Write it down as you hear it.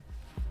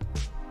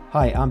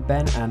Hi, I'm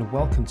Ben and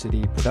welcome to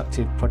the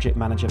Productive Project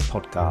Manager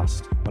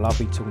podcast. Well, I'll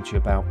be talking to you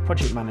about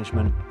project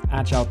management,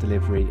 agile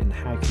delivery and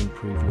how you can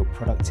improve your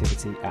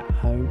productivity at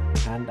home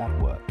and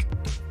at work.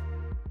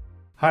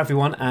 Hi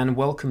everyone and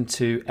welcome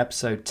to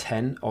episode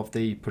 10 of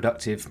the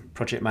Productive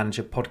Project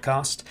Manager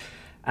podcast.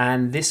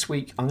 And this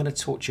week I'm going to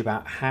talk to you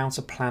about how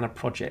to plan a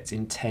project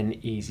in 10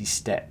 easy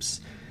steps.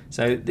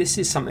 So this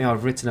is something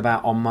I've written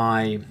about on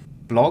my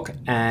blog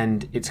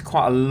and it's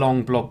quite a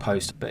long blog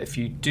post, but if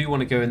you do want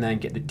to go in there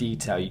and get the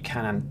detail, you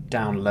can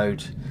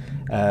download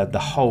the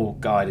whole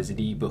guide as an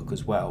ebook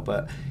as well.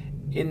 But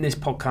in this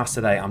podcast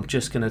today, I'm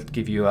just going to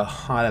give you a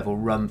high level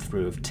run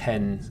through of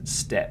 10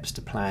 steps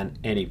to plan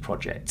any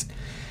project.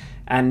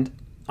 And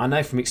I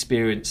know from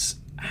experience,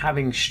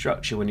 having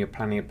structure when you're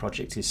planning a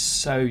project is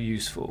so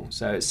useful.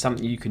 So it's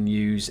something you can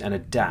use and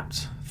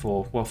adapt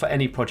for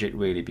any project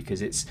really,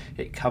 because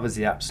it covers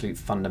the absolute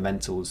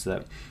fundamentals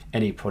that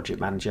any project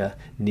manager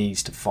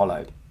needs to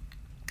follow.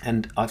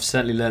 And I've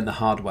certainly learned the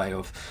hard way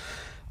of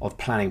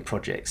planning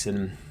projects,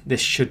 and this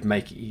should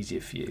make it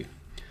easier for you.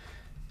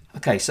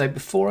 Okay, so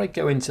before I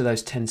go into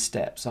those 10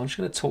 steps, I'm just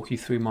going to talk you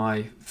through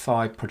my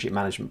 5 project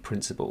management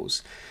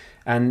principles.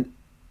 And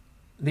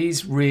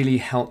these really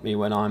help me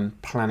when I'm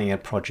planning a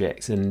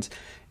project, and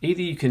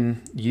either you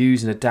can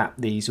use and adapt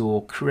these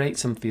or create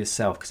some for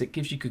yourself, because it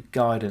gives you good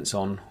guidance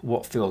on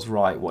what feels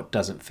right, what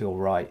doesn't feel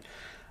right,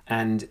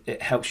 and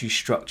it helps you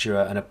structure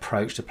an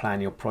approach to plan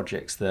your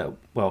projects that,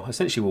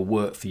 essentially will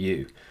work for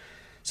you.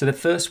 So the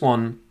first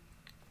one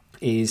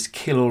is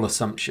kill all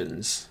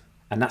assumptions,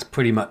 and that's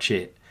pretty much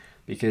it,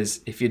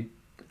 because if you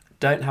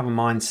don't have a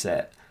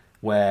mindset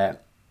where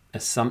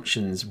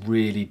assumptions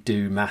really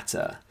do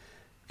matter,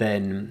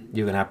 then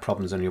you're going to have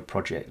problems on your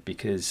project,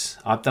 because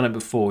I've done it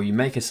before. You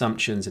make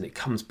assumptions and it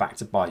comes back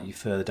to bite you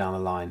further down the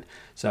line.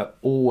 So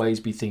always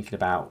be thinking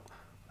about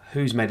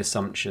who's made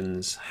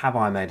assumptions, have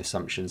I made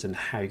assumptions, and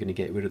how you're going to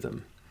get rid of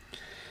them.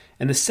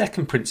 And the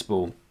second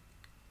principle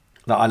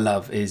that I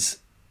love is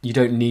you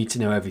don't need to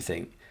know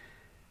everything.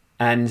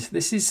 And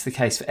this is the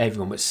case for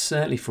everyone, but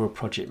certainly for a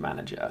project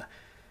manager.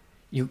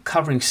 You're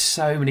covering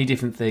so many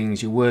different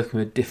things. You're working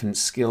with different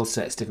skill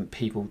sets, different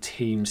people,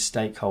 teams,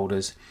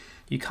 stakeholders.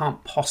 You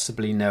can't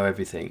possibly know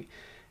everything.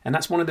 And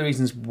that's one of the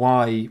reasons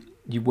why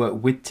you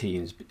work with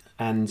teams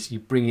and you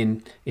bring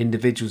in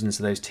individuals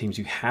into those teams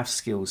who have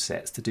skill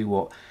sets to do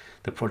what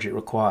the project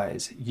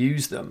requires.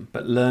 Use them,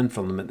 but learn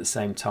from them at the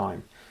same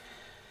time.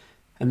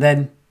 And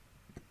then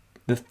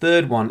the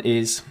third one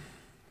is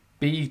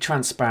be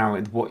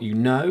transparent with what you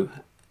know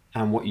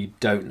and what you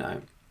don't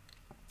know.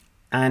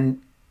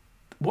 And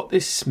what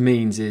this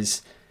means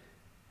is,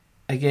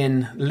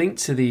 again,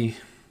 linked to the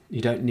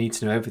you don't need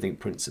to know everything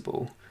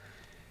principle.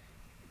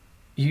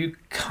 You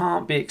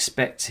can't be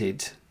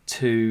expected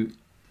to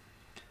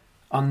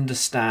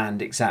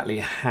understand exactly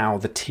how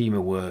the team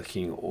are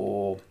working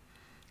or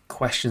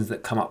questions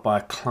that come up by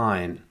a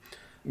client.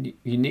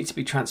 You need to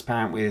be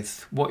transparent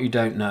with what you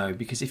don't know,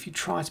 because if you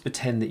try to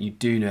pretend that you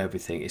do know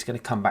everything, it's going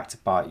to come back to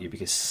bite you,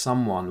 because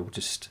someone will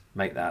just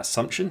make that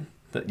assumption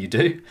that you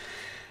do,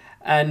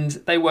 and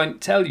they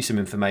won't tell you some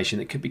information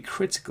that could be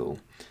critical.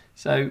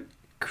 So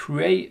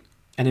create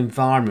an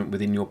environment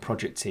within your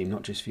project team,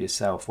 not just for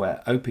yourself,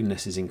 where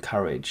openness is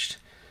encouraged.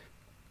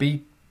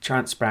 Be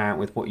transparent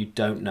with what you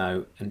don't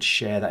know and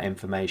share that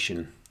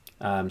information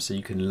so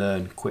you can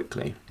learn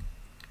quickly.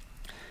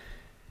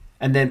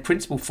 And then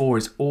principle 4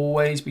 is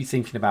always be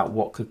thinking about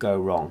what could go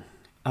wrong.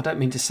 I don't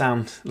mean to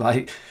sound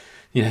like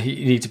you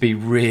need to be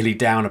really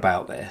down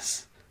about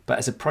this, but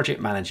as a project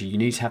manager, you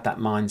need to have that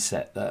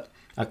mindset that,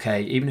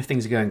 okay, even if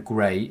things are going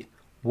great,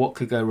 what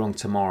could go wrong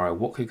tomorrow?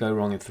 What could go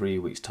wrong in 3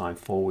 weeks' time,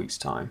 4 weeks'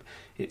 time?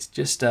 It's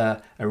just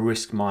a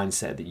risk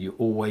mindset that you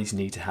always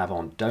need to have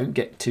on. Don't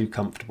get too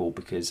comfortable,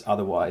 because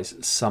otherwise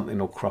something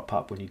will crop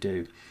up when you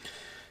do.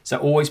 So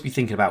always be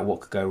thinking about what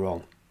could go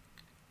wrong.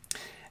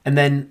 And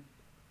then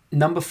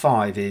number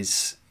 5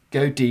 is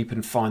go deep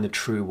and find the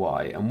true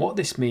why. And what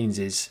this means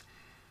is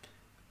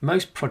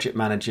most project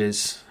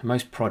managers,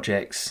 most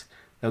projects,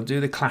 they'll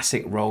do the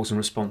classic roles and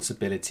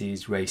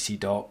responsibilities, racy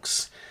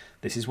docs.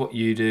 This is what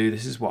you do,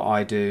 this is what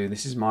I do,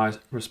 this is my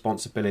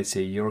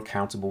responsibility, you're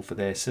accountable for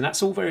this. And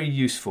that's all very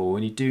useful,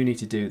 and you do need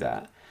to do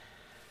that.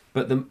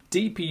 But the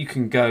deeper you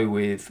can go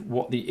with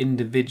what the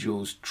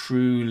individuals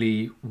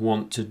truly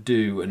want to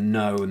do and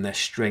know, and their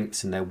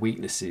strengths and their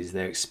weaknesses,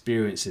 their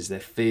experiences, their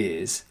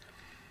fears,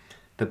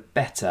 the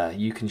better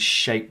you can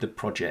shape the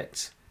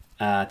project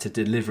to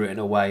deliver it in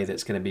a way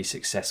that's going to be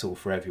successful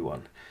for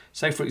everyone.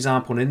 So for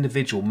example, an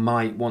individual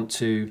might want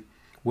to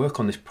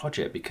work on this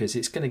project because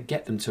it's going to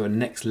get them to a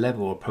next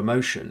level or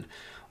promotion,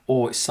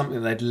 or it's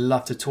something they'd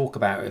love to talk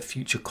about at a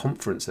future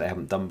conference they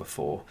haven't done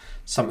before,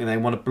 something they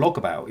want to blog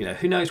about,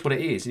 who knows what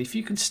it is. And if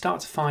you can start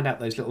to find out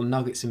those little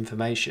nuggets of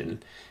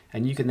information,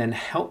 and you can then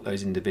help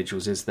those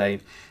individuals as they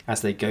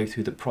go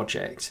through the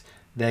project,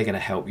 they're going to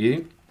help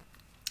you.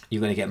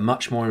 You're going to get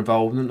much more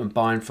involvement and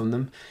buy-in from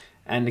them,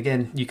 And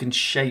again, you can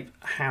shape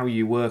how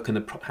you work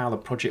and how the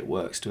project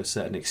works to a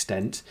certain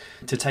extent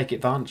to take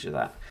advantage of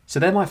that. So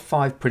they're my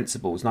 5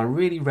 principles, and I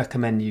really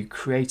recommend you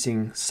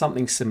creating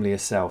something similar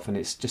yourself, and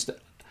it's just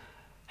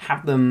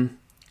have them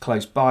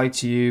close by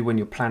to you when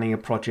you're planning a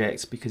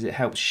project, because it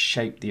helps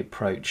shape the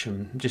approach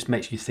and just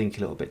makes you think a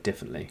little bit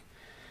differently.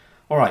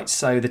 All right,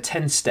 so the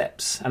 10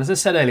 steps. And as I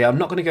said earlier, I'm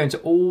not going to go into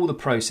all the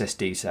process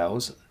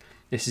details.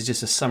 This is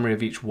just a summary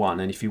of each one.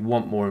 And if you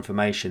want more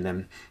information,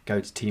 then go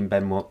to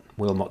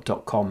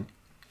teambenwilmot.com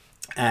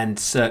and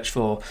search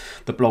for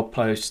the blog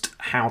post,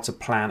 How to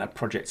Plan a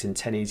Project in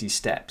 10 Easy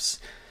Steps.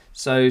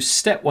 So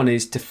step 1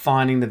 is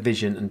defining the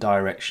vision and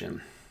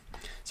direction.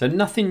 So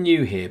nothing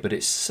new here, but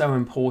it's so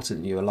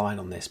important you align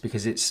on this,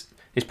 because it's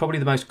probably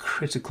the most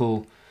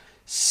critical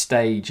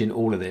stage in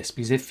all of this.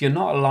 Because if you're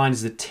not aligned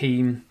as a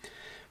team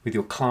with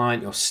your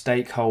client, your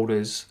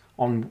stakeholders,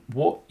 on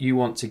what you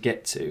want to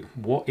get to,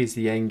 what is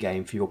the end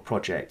game for your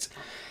project,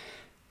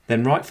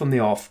 then right from the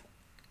off,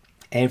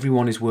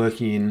 everyone is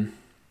working in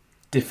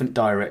different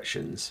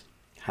directions,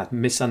 have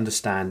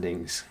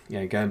misunderstandings,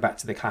 going back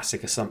to the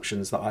classic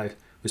assumptions that I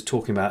was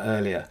talking about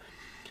earlier.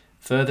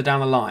 Further down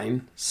the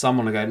line,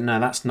 someone will go, no,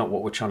 that's not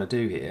what we're trying to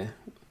do here.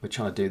 We're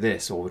trying to do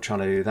this, or we're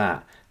trying to do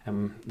that.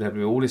 And there'll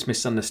be all this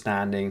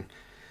misunderstanding,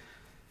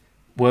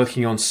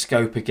 working on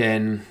scope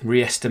again,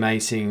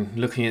 re-estimating,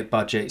 looking at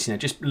budgets,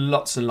 just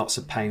lots and lots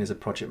of pain as a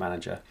project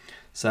manager.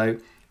 So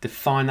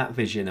define that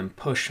vision and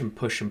push and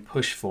push and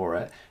push for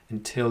it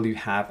until you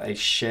have a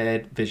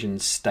shared vision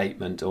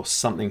statement or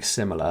something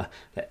similar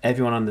that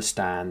everyone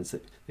understands,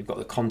 that they've got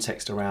the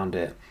context around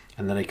it,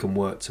 and then they can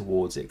work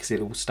towards it, because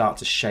it will start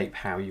to shape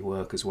how you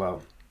work as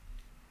well.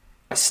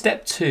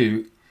 Step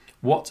 2,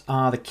 what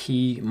are the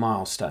key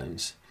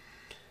milestones?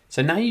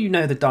 So now you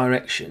know the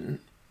direction,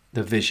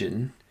 the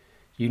vision,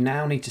 you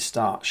now need to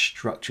start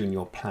structuring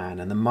your plan,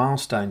 and the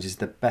milestones is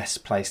the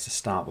best place to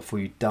start before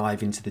you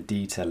dive into the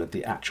detail of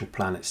the actual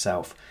plan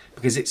itself,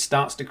 because it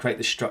starts to create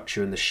the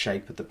structure and the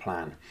shape of the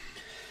plan.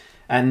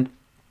 And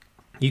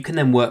you can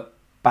then work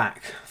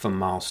back from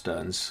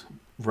milestones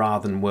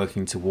rather than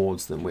working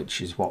towards them, which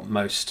is what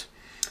most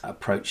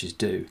approaches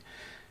do.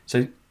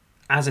 So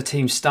as a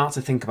team, start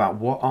to think about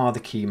what are the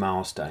key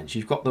milestones.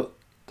 You've got the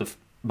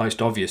most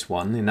obvious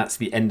one, and that's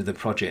the end of the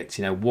project.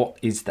 What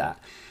is that?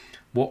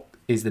 What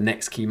is the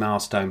next key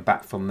milestone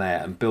back from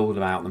there, and build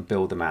them out and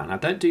build them out. Now,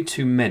 don't do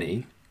too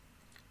many,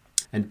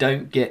 and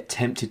don't get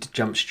tempted to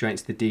jump straight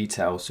into the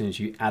detail as soon as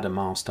you add a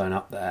milestone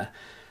up there,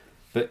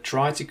 but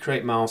try to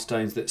create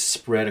milestones that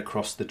spread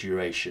across the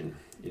duration.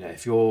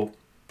 If your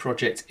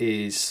project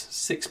is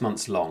 6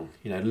 months long,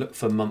 look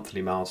for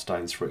monthly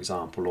milestones, for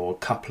example, or a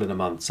couple in a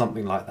month,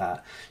 something like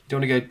that. You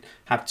don't want to go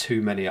have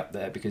too many up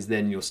there, because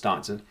then you'll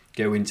start to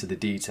go into the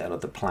detail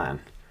of the plan.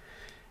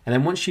 And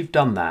then once you've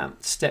done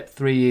that, step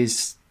 3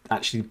 is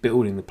actually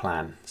building the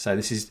plan. So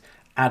this is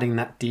adding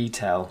that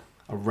detail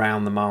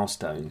around the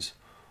milestones.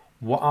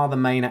 What are the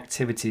main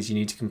activities you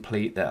need to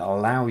complete that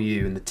allow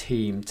you and the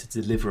team to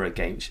deliver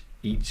against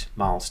each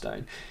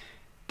milestone?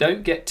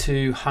 Don't get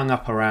too hung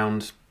up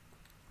around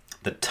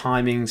the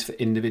timings for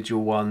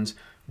individual ones,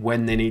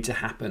 when they need to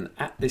happen.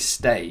 At this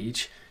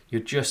stage, you're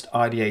just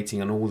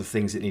ideating on all the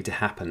things that need to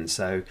happen.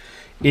 So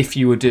if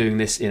you were doing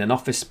this in an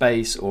office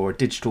space or a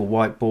digital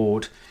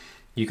whiteboard,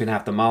 you can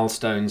have the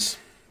milestones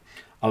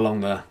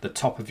along the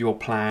top of your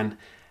plan,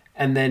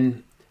 and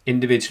then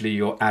individually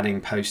you're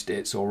adding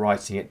post-its or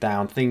writing it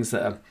down, things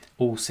that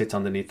all sit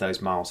underneath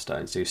those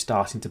milestones. So you're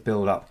starting to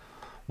build up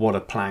what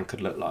a plan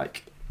could look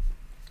like.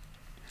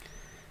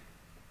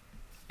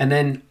 And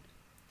then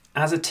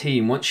as a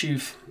team, once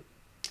you've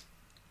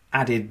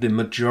added the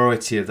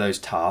majority of those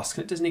tasks,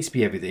 and it doesn't need to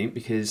be everything,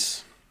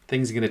 because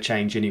things are going to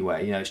change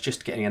anyway, it's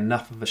just getting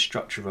enough of a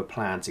structure of a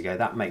plan to go,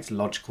 that makes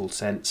logical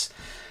sense.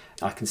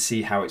 I can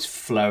see how it's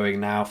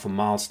flowing now from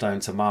milestone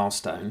to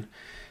milestone,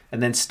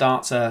 and then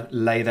start to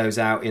lay those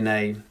out in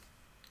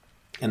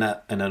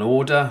an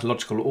order,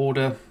 logical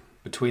order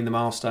between the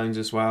milestones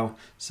as well.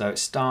 So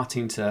it's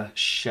starting to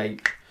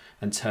shape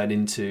and turn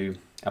into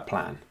a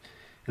plan.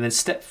 And then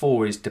step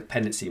 4 is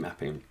dependency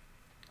mapping.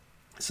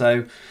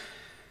 So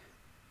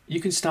you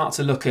can start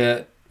to look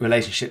at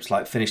relationships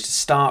like finish to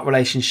start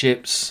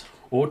relationships,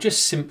 or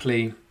just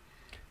simply,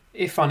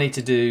 if I need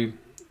to do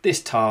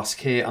this task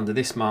here under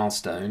this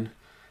milestone,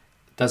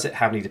 does it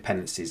have any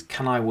dependencies?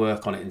 Can I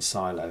work on it in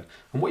silo?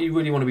 And what you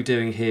really want to be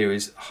doing here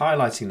is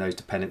highlighting those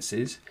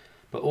dependencies,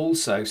 but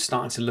also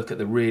starting to look at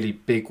the really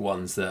big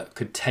ones that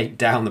could take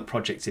down the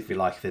project, if you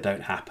like, if they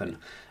don't happen,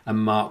 and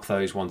mark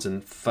those ones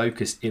and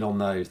focus in on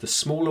those. The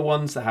smaller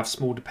ones that have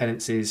small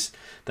dependencies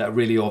that are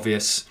really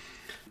obvious,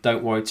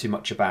 don't worry too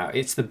much about.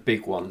 It's the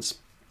big ones.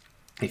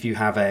 If you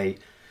have a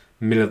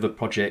middle of the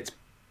project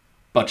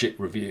budget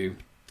review,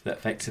 that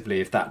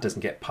effectively, if that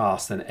doesn't get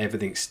passed, then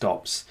everything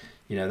stops.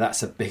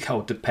 That's a big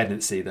old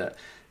dependency that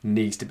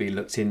needs to be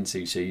looked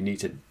into, so you need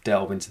to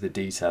delve into the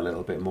detail a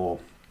little bit more.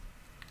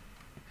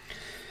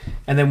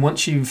 And then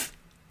once you've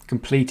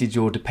completed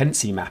your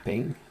dependency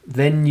mapping,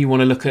 then you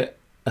want to look at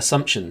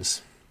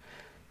assumptions.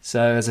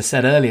 So as I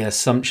said earlier,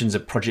 assumptions are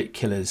project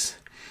killers.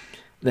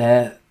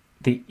 they're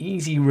the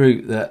easy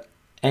route that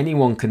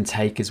anyone can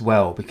take as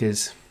well,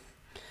 because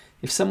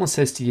if someone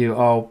says to you,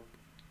 oh,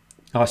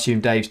 I assume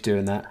Dave's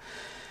doing that,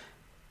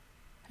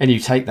 and you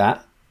take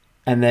that,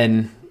 and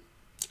then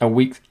a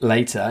week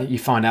later you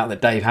find out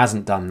that Dave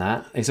hasn't done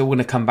that, it's all going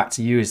to come back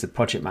to you as the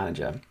project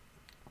manager.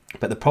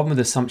 But the problem with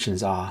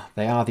assumptions are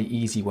they are the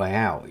easy way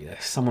out.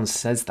 If someone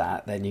says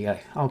that, then you go,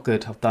 oh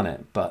good, I've done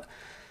it. But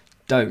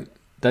don't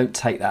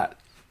take that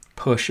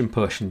push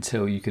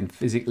until you can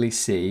physically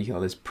see, or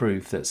there's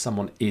proof that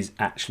someone is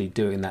actually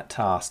doing that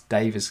task.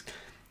 Dave has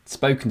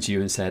spoken to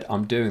you and said,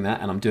 I'm doing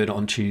that and I'm doing it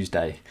on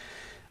Tuesday.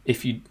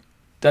 If you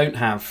don't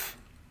have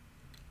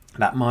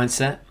that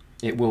mindset,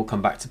 it will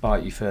come back to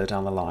bite you further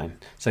down the line.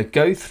 So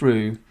go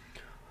through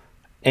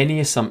any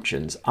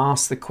assumptions,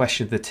 ask the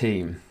question of the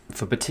team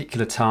for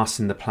particular tasks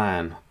in the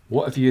plan.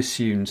 What have you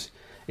assumed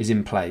is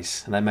in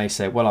place? And they may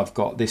say, well, I've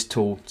got this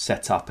tool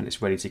set up and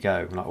it's ready to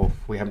go. I'm like, well,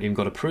 we haven't even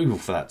got approval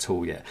for that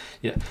tool yet.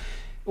 Yeah,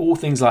 all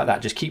things like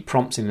that. Just keep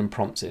prompting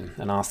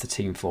and ask the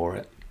team for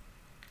it.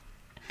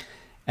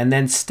 And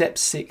then step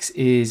 6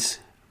 is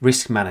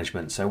risk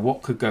management. So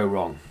what could go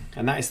wrong?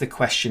 And that is the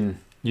question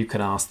you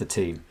can ask the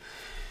team.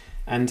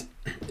 And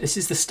this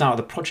is the start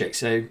of the project.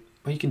 So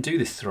you can do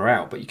this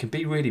throughout, but you can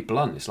be really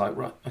blunt. It's like,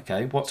 right,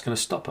 okay, what's going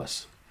to stop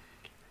us?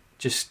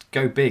 Just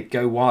go big,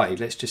 go wide.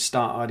 Let's just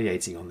start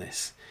ideating on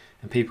this.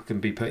 And people can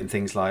be putting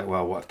things like,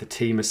 well, what if the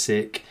team are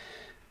sick?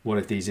 What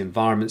if these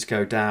environments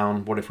go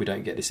down? What if we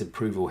don't get this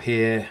approval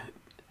here?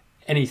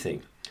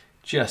 Anything.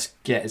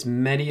 Just get as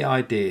many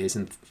ideas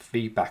and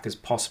feedback as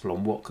possible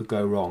on what could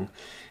go wrong.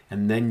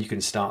 And then you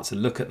can start to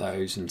look at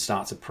those and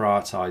start to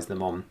prioritize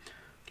them on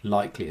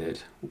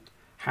likelihood.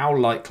 How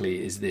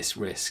likely is this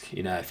risk?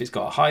 If it's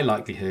got a high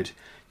likelihood,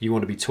 you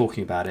want to be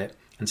talking about it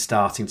and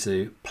starting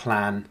to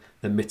plan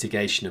the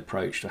mitigation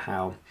approach to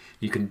how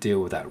you can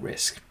deal with that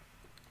risk.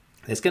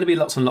 There's going to be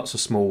lots and lots of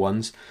small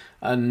ones,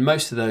 and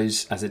most of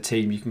those as a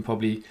team you can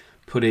probably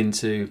put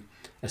into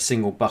a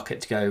single bucket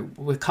to go,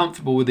 we're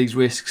comfortable with these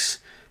risks.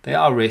 They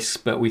are risks,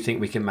 but we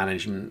think we can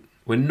manage them.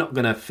 We're not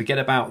going to forget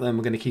about them.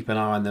 We're going to keep an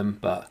eye on them,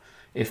 but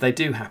if they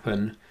do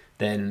happen,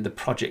 then the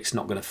project's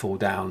not going to fall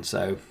down.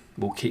 So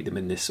we'll keep them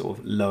in this sort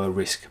of lower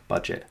risk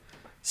budget.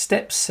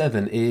 Step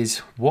 7 is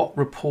what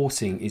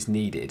reporting is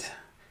needed.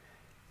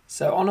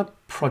 So on a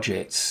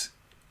project,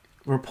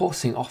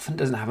 reporting often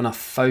doesn't have enough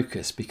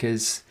focus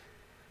because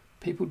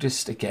people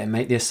just, again,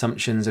 make the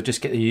assumptions or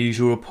just get the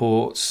usual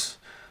reports,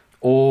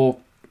 or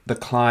the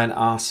client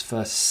asks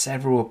for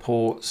several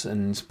reports,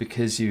 and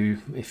because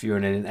if you're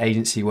in an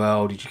agency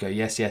world, you just go,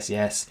 yes, yes,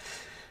 yes.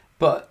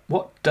 But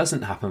what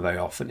doesn't happen very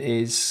often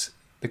is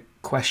the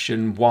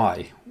question,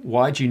 why?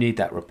 Why do you need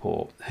that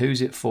report?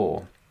 Who's it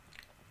for?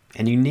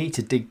 And you need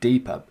to dig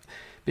deeper,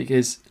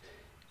 because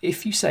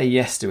if you say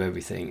yes to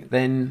everything,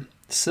 then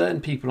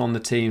certain people on the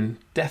team,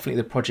 definitely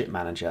the project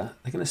manager,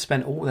 they're going to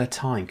spend all their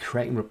time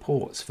creating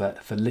reports for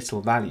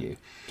little value.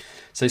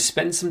 So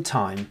spend some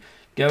time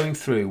going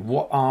through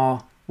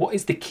what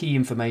is the key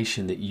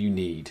information that you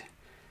need.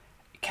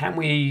 Can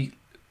we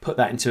put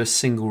that into a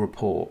single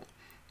report?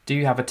 Do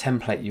you have a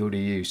template you already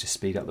use to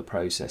speed up the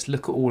process?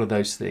 Look at all of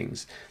those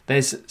things.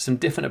 There's some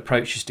different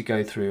approaches to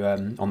go through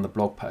on the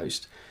blog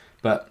post,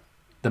 but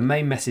the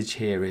main message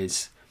here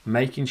is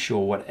making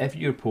sure whatever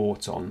you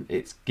report on,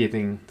 it's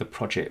giving the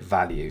project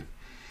value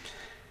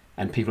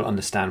and people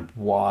understand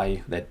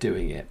why they're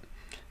doing it.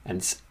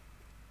 And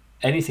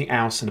anything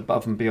else and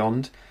above and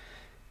beyond,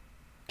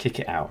 kick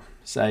it out.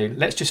 So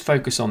let's just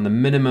focus on the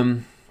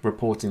minimum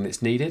reporting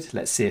that's needed.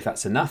 Let's see if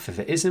that's enough. If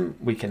it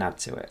isn't, we can add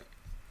to it.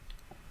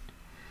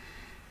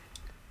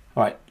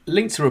 All right,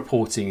 linked to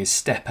reporting is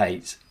step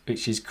 8,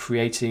 which is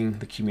creating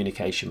the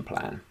communication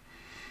plan.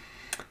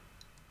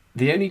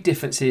 The only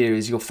difference here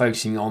is you're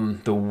focusing on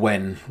the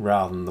when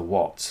rather than the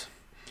what.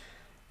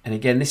 And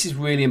again, this is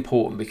really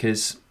important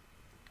because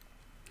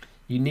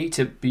you need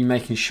to be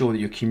making sure that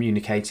you're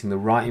communicating the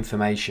right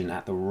information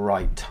at the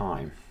right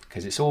time,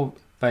 because it's all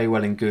very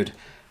well and good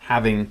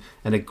having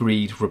an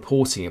agreed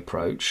reporting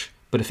approach,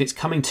 but if it's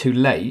coming too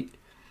late,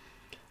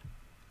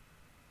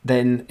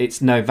 then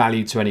it's no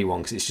value to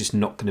anyone because it's just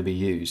not going to be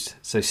used.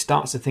 So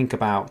start to think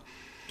about,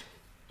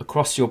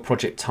 across your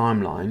project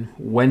timeline,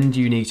 when do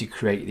you need to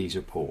create these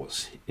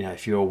reports?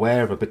 If you're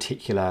aware of a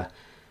particular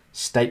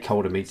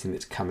stakeholder meeting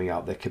that's coming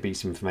up, there could be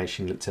some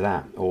information linked to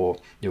that. Or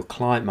your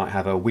client might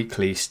have a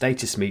weekly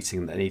status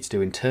meeting that they need to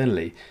do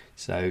internally.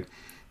 So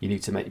you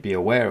need to be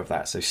aware of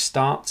that. So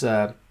start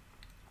to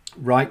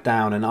write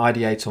down and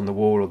ideate on the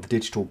wall or the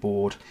digital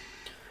board.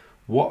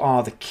 What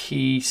are the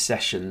key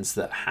sessions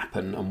that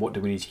happen and what do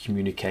we need to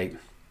communicate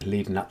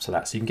leading up to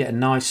that? So you can get a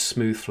nice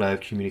smooth flow of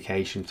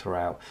communication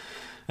throughout.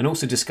 And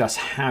also discuss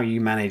how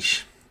you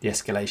manage the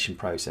escalation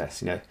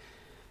process.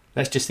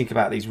 Let's just think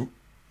about these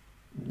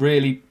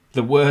really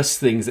the worst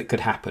things that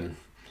could happen.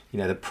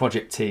 The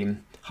project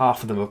team,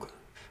 half of them are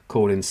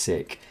called in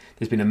sick.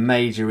 There's been a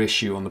major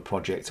issue on the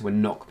project. We're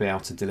not going to be able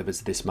to deliver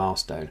to this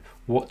milestone.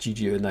 What do you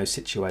do in those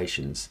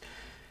situations?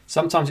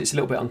 Sometimes it's a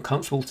little bit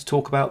uncomfortable to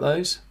talk about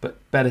those, but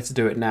better to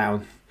do it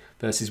now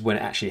versus when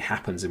it actually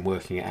happens and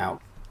working it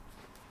out.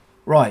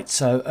 Right,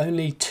 so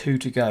only 2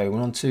 to go.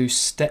 We're on to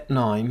step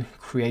 9,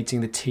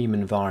 creating the team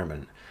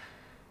environment.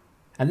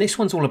 And this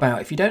one's all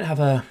about, if you don't have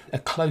a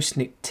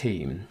close-knit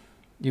team,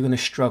 you're going to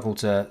struggle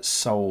to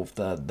solve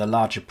the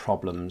larger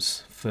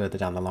problems further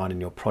down the line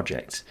in your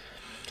project.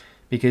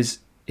 Because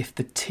if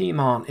the team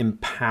aren't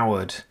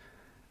empowered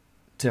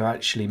to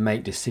actually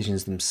make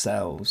decisions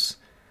themselves,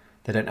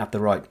 they don't have the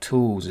right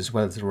tools as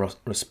well as the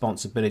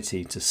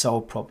responsibility to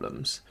solve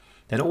problems,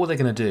 then all they're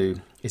going to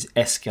do is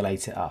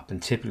escalate it up.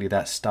 And typically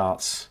that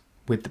starts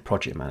with the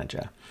project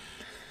manager.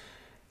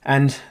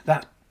 And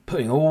that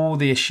putting all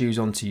the issues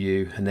onto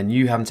you, and then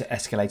you having to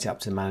escalate it up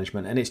to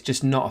management. And it's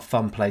just not a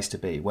fun place to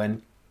be,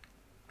 when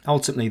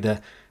ultimately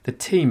the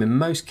team in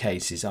most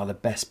cases are the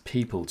best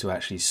people to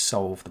actually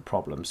solve the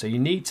problem. So you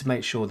need to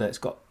make sure that it's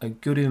got a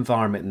good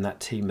environment in that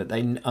team, that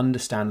they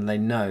understand and they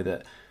know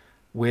that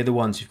we're the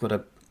ones who've got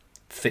to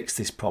fix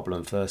this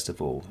problem first of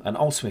all. And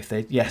ultimately,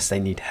 if they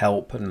need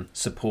help and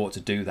support to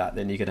do that,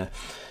 then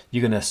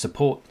you're gonna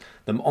support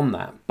them on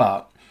that.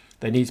 But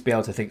they need to be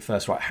able to think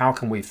first, right, how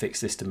can we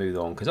fix this to move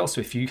on? Because also,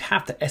 if you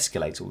have to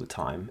escalate all the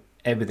time,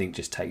 everything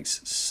just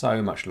takes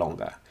so much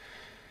longer.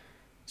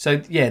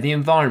 So yeah, the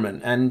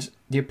environment, and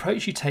the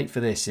approach you take for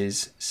this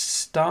is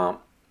start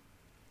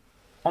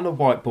on a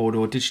whiteboard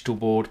or a digital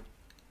board,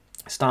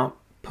 start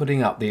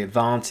putting up the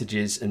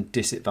advantages and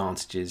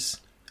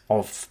disadvantages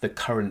of the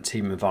current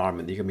team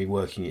environment that you're going to be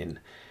working in.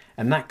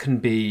 And that can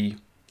be,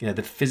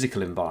 the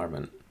physical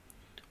environment,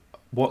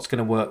 what's going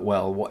to work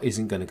well, what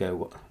isn't going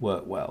to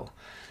work well,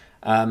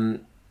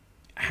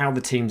 how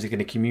the teams are going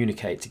to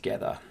communicate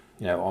together,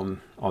 on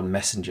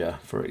Messenger,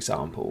 for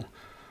example.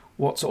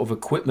 What sort of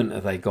equipment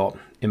have they got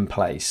in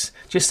place?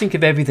 Just think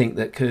of everything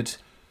that could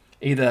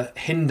either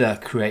hinder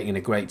creating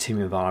a great team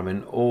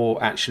environment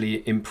or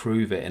actually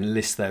improve it, and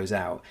list those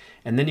out.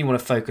 And then you want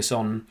to focus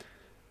on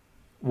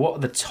what are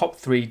the top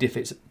 3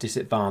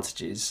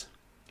 disadvantages.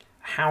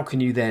 How can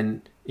you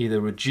then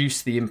either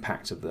reduce the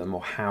impact of them,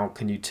 or how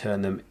can you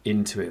turn them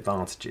into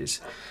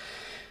advantages?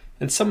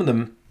 And some of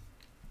them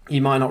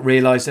you might not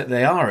realise that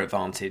they are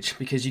advantage,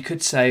 because you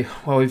could say,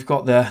 well, we've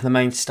got the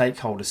main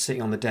stakeholders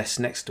sitting on the desk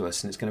next to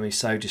us and it's going to be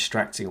so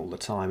distracting all the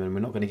time and we're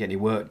not going to get any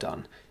work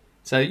done.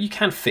 So you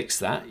can fix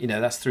that,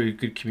 that's through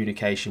good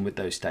communication with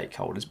those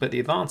stakeholders. But the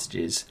advantage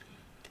is,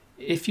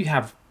 if you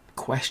have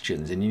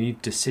questions and you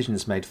need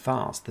decisions made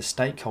fast, the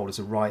stakeholders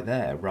are right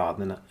there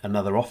rather than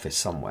another office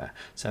somewhere.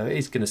 So it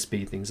is going to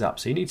speed things up.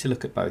 So you need to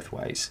look at both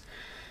ways.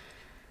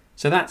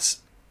 So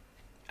that's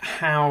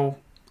how,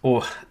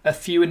 or a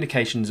few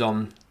indications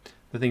on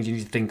the things you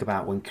need to think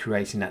about when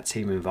creating that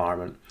team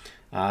environment.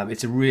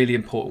 It's a really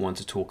important one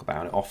to talk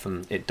about.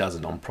 Often it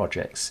doesn't on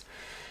projects.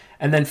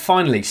 And then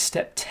finally,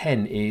 step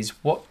 10 is,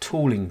 what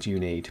tooling do you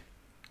need?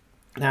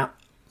 Now,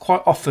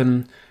 quite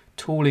often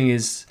tooling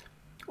is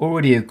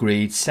already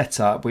agreed, set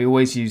up. We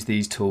always use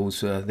these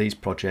tools for these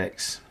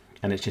projects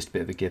and it's just a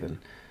bit of a given.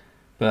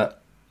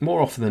 But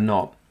more often than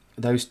not,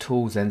 those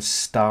tools then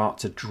start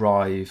to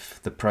drive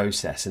the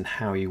process and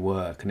how you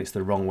work, and it's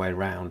the wrong way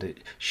around. It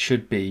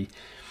should be,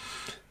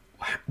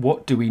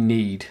 what do we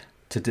need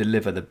to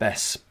deliver the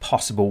best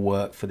possible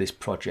work for this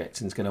project,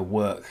 and it's going to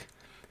work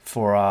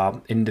for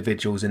our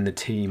individuals in the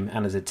team,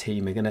 and as a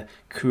team are going to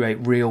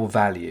create real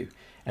value,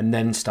 and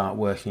then start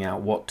working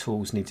out what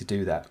tools need to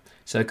do that.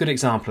 So a good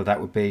example of that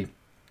would be,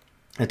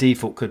 a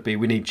default could be,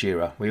 we need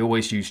Jira. We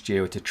always use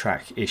Jira to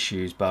track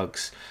issues,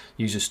 bugs,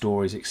 user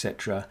stories,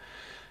 etc.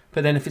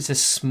 But then if it's a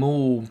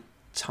small,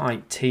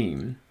 tight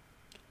team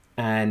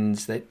and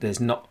there's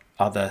not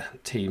other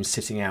teams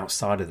sitting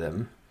outside of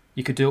them,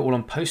 you could do it all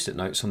on post-it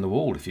notes on the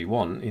wall if you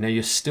want.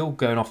 You're still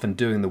going off and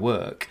doing the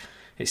work.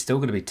 It's still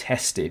going to be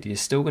tested. You're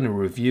still going to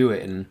review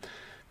it and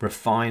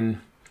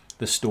refine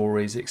the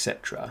stories,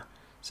 etc.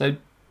 So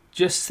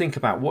just think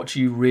about what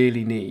you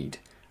really need,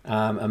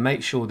 and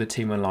make sure the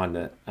team align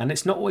it. And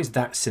it's not always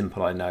that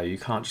simple, I know. You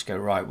can't just go,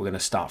 right, we're going to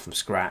start from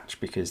scratch,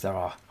 because there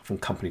are often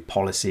company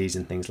policies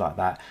and things like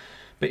that.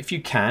 But if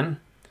you can,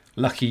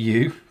 lucky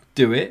you,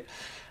 do it.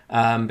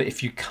 But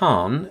if you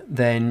can't,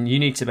 then you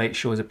need to make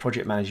sure as a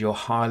project manager you're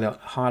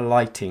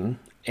highlighting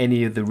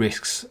any of the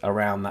risks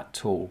around that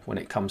tool when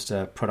it comes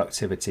to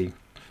productivity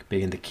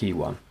being the key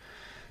one.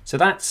 So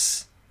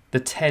that's the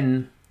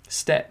 10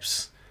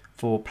 steps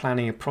for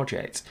planning a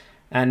project.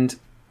 And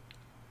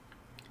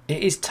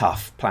it is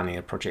tough planning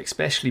a project,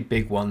 especially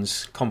big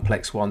ones,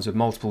 complex ones with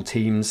multiple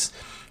teams,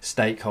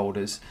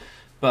 stakeholders.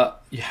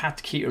 But you have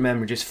to keep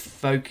remembering, just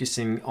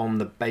focusing on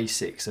the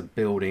basics of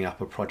building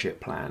up a project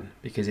plan.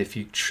 Because if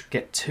you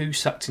get too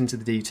sucked into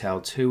the detail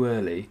too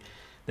early,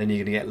 then you're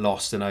going to get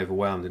lost and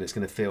overwhelmed, and it's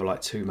going to feel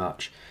like too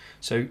much.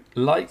 So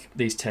like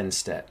these 10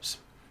 steps,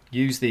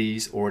 use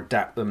these or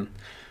adapt them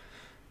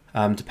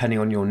depending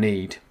on your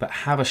need, but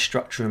have a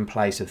structure in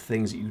place of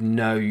things that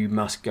you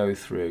must go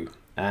through.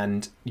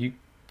 And you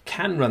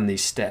can run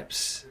these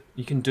steps.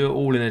 You can do it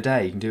all in a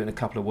day. You can do it in a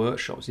couple of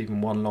workshops, even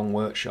one long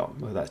workshop,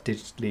 whether that's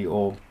digitally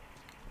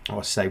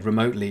or say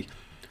remotely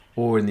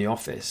or in the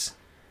office.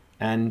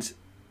 And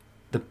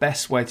the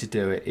best way to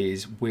do it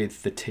is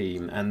with the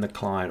team and the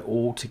client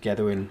all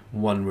together in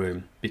one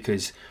room,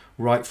 because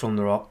right from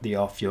the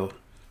off you've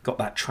got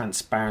that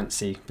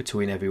transparency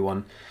between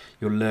everyone.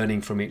 You're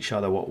learning from each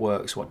other what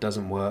works, what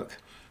doesn't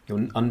work.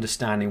 You're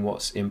understanding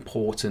what's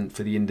important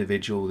for the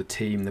individual, the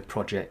team, the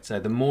project. So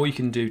the more you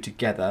can do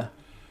together,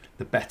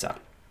 the better.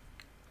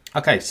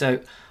 Okay, so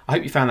I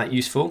hope you found that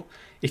useful.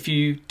 If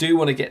you do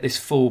want to get this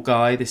full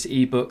guide, this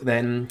ebook,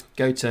 then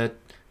go to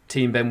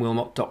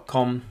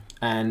teambenwilmot.com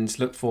and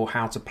look for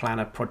how to plan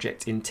a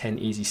project in 10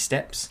 easy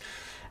steps.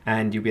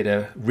 And you'll be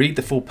able to read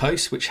the full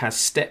post, which has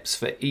steps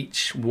for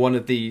each one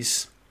of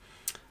these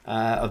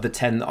of the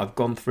 10 that I've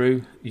gone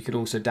through. You can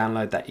also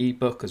download that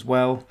ebook as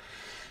well.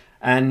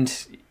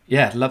 And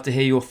yeah, love to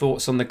hear your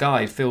thoughts on the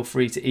guide. Feel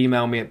free to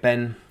email me at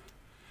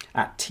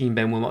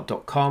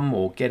ben@teambenwilmot.com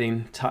or get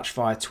in touch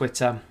via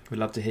Twitter. We'd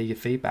love to hear your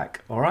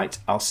feedback. All right,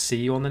 I'll see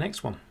you on the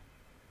next one.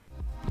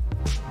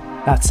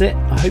 That's it.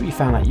 I hope you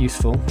found that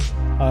useful.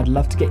 I'd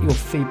love to get your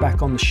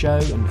feedback on the show,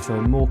 and for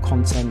more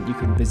content you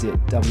can visit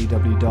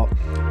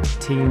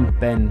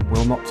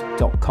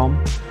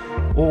www.teambenwilmot.com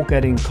or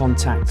get in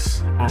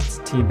contact at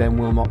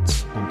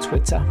teambenwilmot on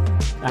Twitter.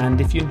 And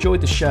if you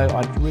enjoyed the show,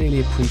 I'd really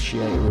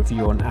appreciate a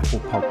review on Apple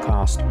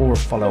Podcast or a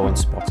follow on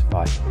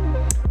Spotify.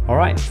 All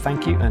right,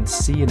 thank you and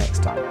see you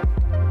next time.